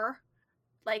move her.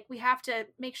 Like, we have to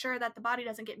make sure that the body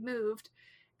doesn't get moved.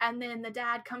 And then the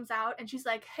dad comes out and she's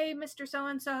like, hey, Mr.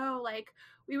 So-and-so, like,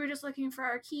 we were just looking for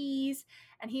our keys.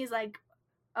 And he's like,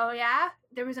 oh yeah,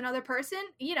 there was another person,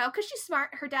 you know, because she's smart.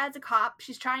 Her dad's a cop.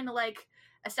 She's trying to like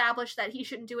establish that he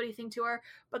shouldn't do anything to her,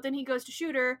 but then he goes to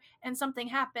shoot her and something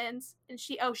happens and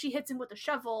she hits him with a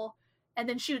shovel and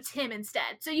then shoots him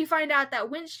instead. So you find out that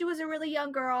when she was a really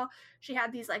young girl, she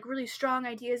had these like really strong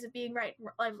ideas of being right,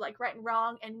 like right and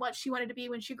wrong, and what she wanted to be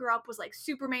when she grew up was like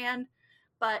Superman,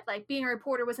 but like being a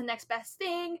reporter was the next best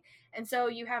thing. And so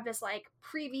you have this like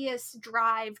previous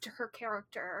drive to her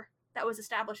character that was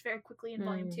established very quickly in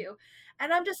volume 2.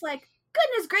 And I'm just like,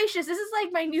 goodness gracious, this is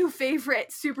like my new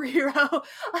favorite superhero.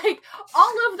 Like,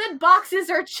 all of the boxes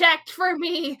are checked for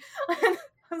me. I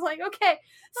was like, okay,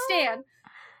 Stan.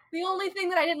 The only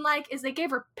thing that I didn't like is they gave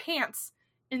her pants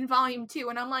in volume 2,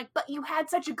 and I'm like, but you had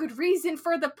such a good reason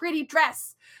for the pretty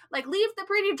dress. Like, leave the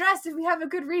pretty dress if we have a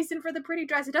good reason for the pretty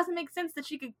dress. It doesn't make sense that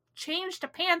she could change to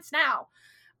pants now.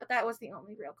 But that was the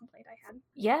only real complaint I had.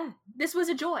 Yeah. This was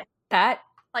a joy.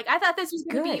 Like, I thought this was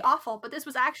going to be awful, but this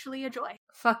was actually a joy.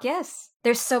 Fuck yes.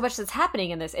 There's so much that's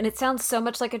happening in this, and it sounds so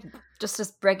much like just a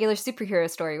regular superhero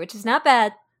story, which is not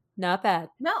bad. Not bad.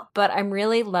 No. But I'm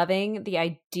really loving the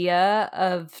idea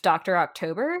of Dr.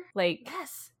 October. Like,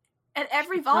 yes. At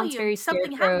every volume,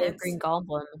 something happens. Green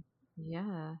Goblin.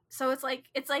 Yeah. So it's like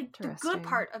the good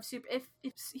part of if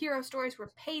hero stories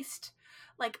were paced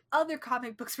like other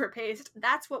comic books were paced,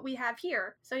 that's what we have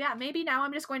here. So yeah, maybe now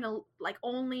I'm just going to like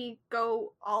only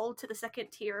go all to the second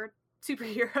tier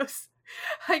superheroes.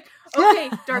 Like,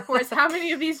 okay, Dark Horse, how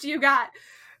many of these do you got?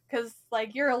 Because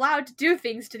like you're allowed to do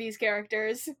things to these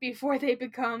characters before they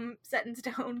become set in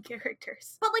stone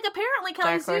characters. But like apparently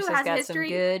Kelly Sue has a history.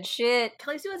 Some good shit.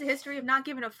 Kelly Sue has a history of not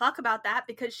giving a fuck about that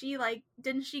because she like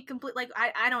didn't she complete like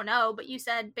I don't know, but you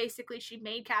said basically she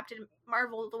made Captain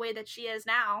Marvel the way that she is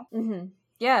now. Mm-hmm.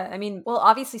 Yeah, I mean, well,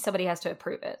 obviously somebody has to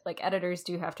approve it. Like, editors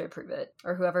do have to approve it,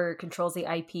 or whoever controls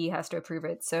the IP has to approve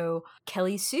it. So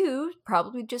Kelly Sue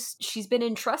probably she's been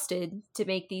entrusted to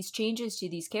make these changes to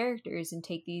these characters and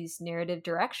take these narrative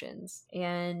directions.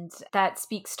 And that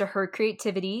speaks to her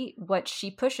creativity, what she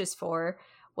pushes for,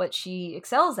 what she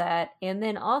excels at, and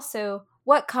then also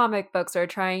what comic books are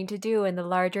trying to do in the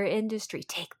larger industry.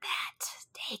 Take that!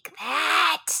 Take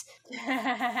that!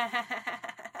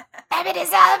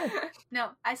 Feminism! No,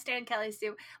 I stand Kelly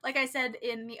Sue. Like I said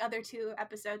in the other 2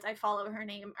 episodes, I follow her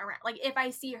name around. Like, if I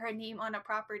see her name on a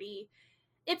property,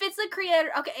 if it's a creator,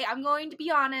 okay, I'm going to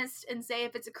be honest and say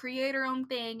if it's a creator-owned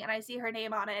thing and I see her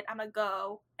name on it, I'm gonna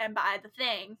go and buy the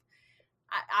thing.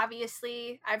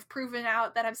 Obviously, I've proven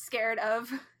out that I'm scared of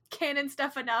canon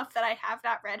stuff enough that I have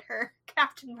not read her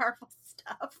Captain Marvel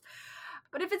stuff.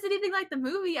 But if it's anything like the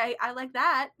movie, I like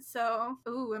that. So,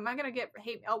 ooh, am I going to get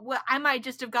hate mail? Well, I might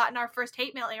just have gotten our first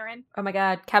hate mail, Aaron. Oh my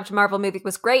god, Captain Marvel movie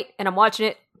was great, and I'm watching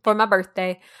it for my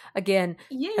birthday again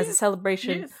as a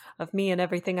celebration of me and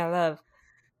everything I love.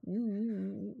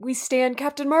 We stand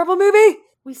Captain Marvel movie!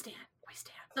 We stand.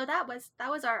 So that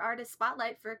was our artist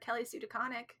spotlight for Kelly Sue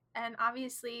Deconnick, and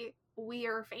obviously we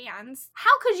are fans.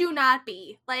 How could you not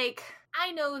be? Like,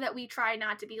 I know that we try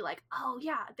not to be like, oh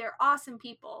yeah, they're awesome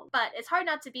people, but it's hard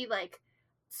not to be like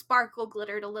sparkle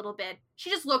glittered a little bit. She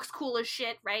just looks cool as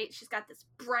shit, right? She's got this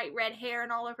bright red hair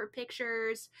in all of her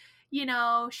pictures. You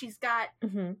know, she's got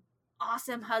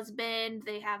awesome husband.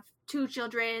 They have 2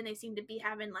 children. They seem to be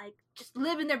having like just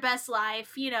living their best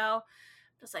life, you know.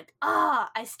 Just like,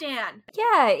 I stand.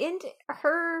 Yeah, and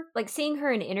her, like, seeing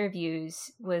her in interviews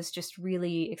was just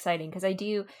really exciting, because I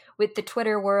do, with the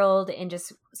Twitter world and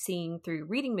just seeing through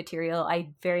reading material, I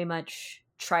very much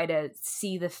try to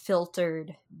see the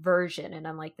filtered version, and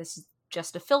I'm like, this is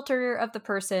just a filter of the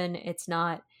person, it's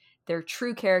not their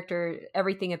true character,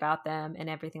 everything about them, and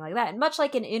everything like that. And much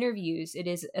like in interviews, it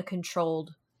is a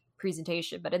controlled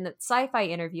presentation, but in the sci-fi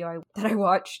interview that I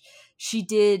watched, she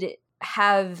did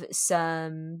have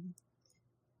some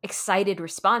excited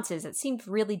responses that seemed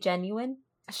really genuine.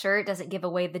 Sure, it doesn't give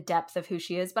away the depth of who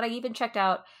she is, but I even checked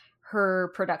out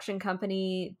her production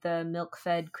company, the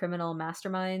Milk-Fed Criminal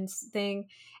Masterminds thing,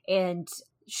 and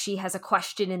she has a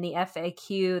question in the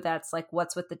FAQ that's like,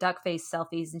 what's with the duck face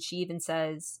selfies? And she even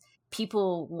says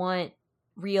people want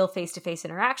real face-to-face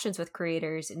interactions with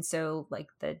creators, and so like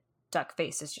the duck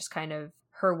face is just kind of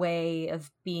her way of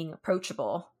being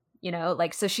approachable. You know,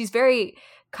 like, so she's very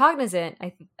cognizant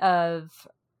of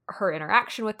her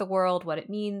interaction with the world, what it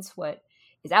means, what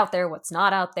is out there, what's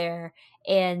not out there.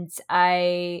 And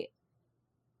I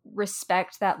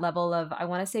respect that level of, I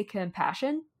want to say,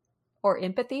 compassion or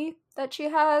empathy that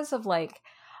she has of like,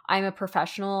 I'm a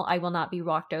professional, I will not be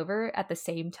walked over. At the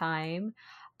same time,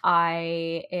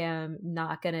 I am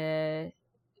not going to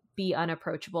be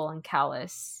unapproachable and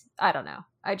callous. I don't know.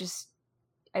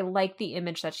 I like the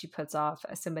image that she puts off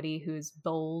as somebody who's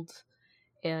bold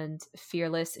and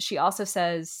fearless. She also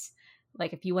says,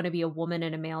 like, if you want to be a woman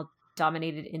in a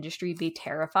male-dominated industry, be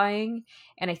terrifying.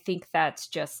 And I think that's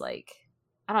just like,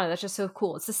 I don't know, that's just so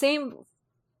cool. It's the same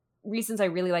reasons I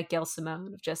really like Gail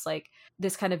Simone, of just like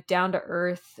this kind of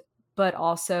down-to-earth, but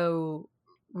also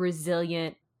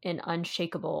resilient and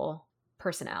unshakable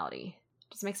personality.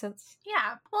 Does it make sense?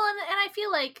 Yeah. Well, and I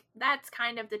feel like that's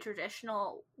kind of the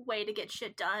traditional way to get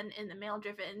shit done in the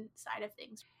male-driven side of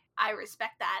things. I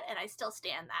respect that, and I still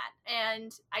stand that.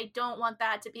 And I don't want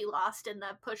that to be lost in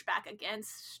the pushback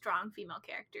against strong female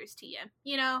characters, TM.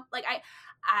 You know? Like,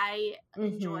 I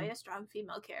enjoy a strong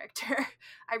female character.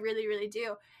 I really, really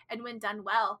do. And when done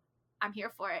well, I'm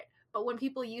here for it. But when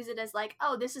people use it as like,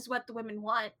 oh, this is what the women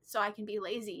want, so I can be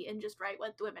lazy and just write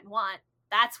what the women want,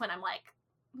 that's when I'm like,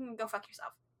 go fuck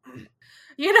yourself.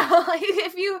 You know, like,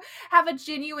 if you have a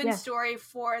genuine story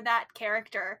for that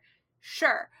character,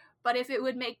 sure. But if it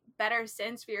would make better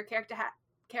sense for your character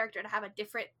to have a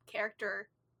different character,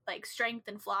 like, strength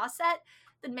and flaw set,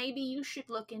 then maybe you should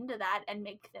look into that and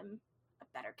make them a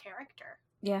better character.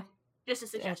 Yeah. Just a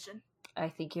suggestion. I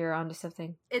think you're onto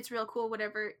something. It's real cool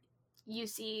whenever you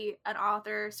see an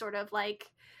author sort of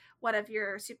like one of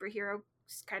your superheroes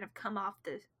kind of come off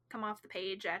the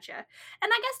page at you. And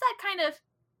I guess that kind of,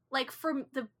 like, from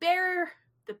the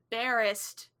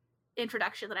barest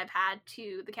introduction that I've had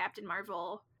to the Captain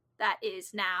Marvel that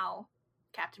is now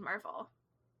Captain Marvel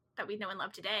that we know and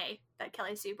love today, that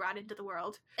Kelly Sue brought into the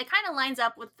world, it kind of lines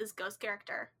up with this Ghost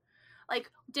character. Like,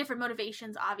 different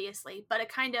motivations, obviously, but it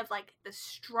kind of, like, the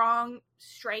strong,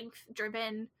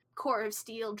 strength-driven, core of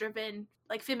steel-driven,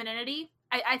 like, femininity.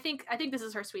 I think this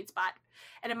is her sweet spot,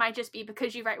 and it might just be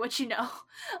because you write what you know.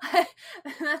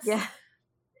 Yeah,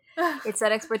 it's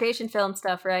that exploitation film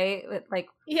stuff, right? Like,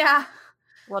 yeah,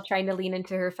 while trying to lean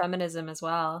into her feminism as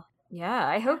well. Yeah,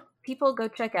 I hope people go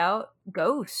check out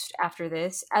Ghost after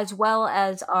this, as well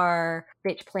as our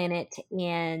Bitch Planet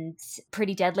and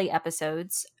Pretty Deadly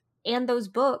episodes, and those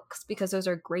books, because those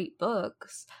are great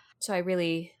books. So I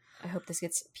hope this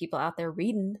gets people out there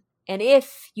reading. And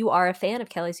if you are a fan of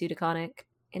Kelly Sue DeConnick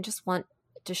and just want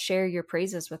to share your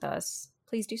praises with us,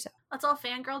 please do so. Let's all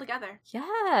fangirl together.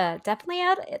 Yeah, definitely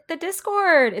add the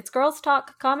Discord. It's Girls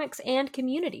Talk Comics and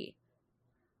Community.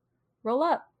 Roll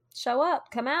up, show up,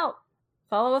 come out.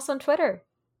 Follow us on Twitter,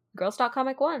 Girls Talk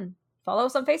Comic 1. Follow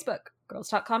us on Facebook, Girls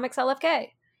Talk Comics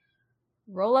LFK.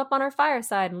 Roll up on our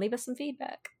fireside and leave us some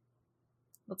feedback.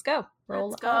 Let's go.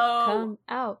 Roll up, come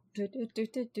out.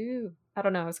 Do. I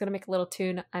don't know. I was going to make a little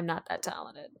tune. I'm not that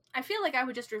talented. I feel like I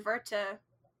would just revert to...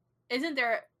 Isn't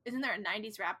there a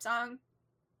 90s rap song?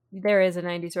 There is a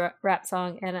 90s rap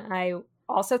song, and I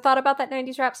also thought about that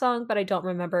 90s rap song, but I don't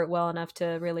remember it well enough to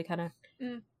really kind of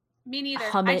me neither.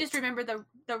 I just remember the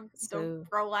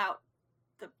rollout.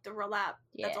 The rollout.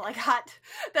 Yeah. That's all I got.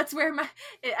 That's where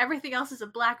everything else is a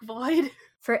black void.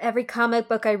 For every comic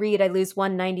book I read, I lose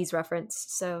one 90s reference,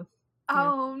 so...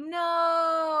 Oh,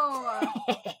 no!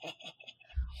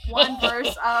 One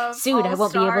verse of soon I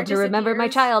won't be able to remember my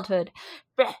disappears. childhood.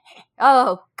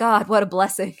 Oh, God, what a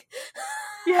blessing.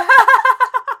 Yeah.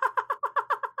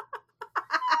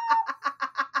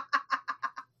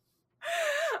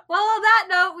 Well, on that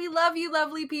note, we love you,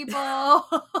 lovely people.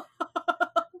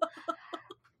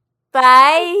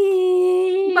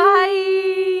 Bye. Bye.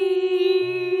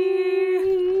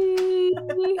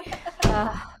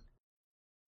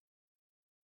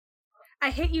 I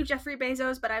hate you, Jeffrey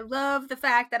Bezos, but I love the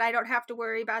fact that I don't have to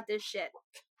worry about this shit.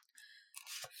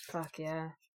 Fuck yeah.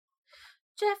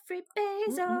 Jeffrey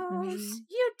Bezos,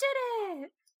 you did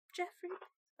it! Jeffrey...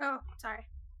 Oh, sorry.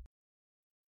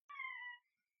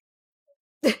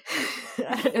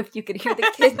 I don't know if you could hear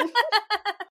the kid.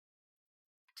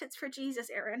 Tits for Jesus,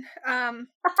 Aaron.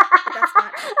 That's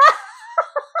not...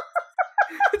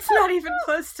 It's not even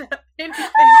close to anything.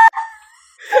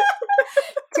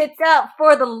 Tits out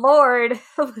for the Lord.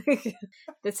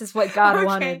 This is what God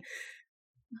wanted.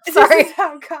 Sorry. This is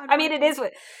how God I mean, it is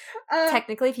what...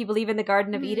 technically, if you believe in the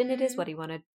Garden of Eden, it is what he wanted.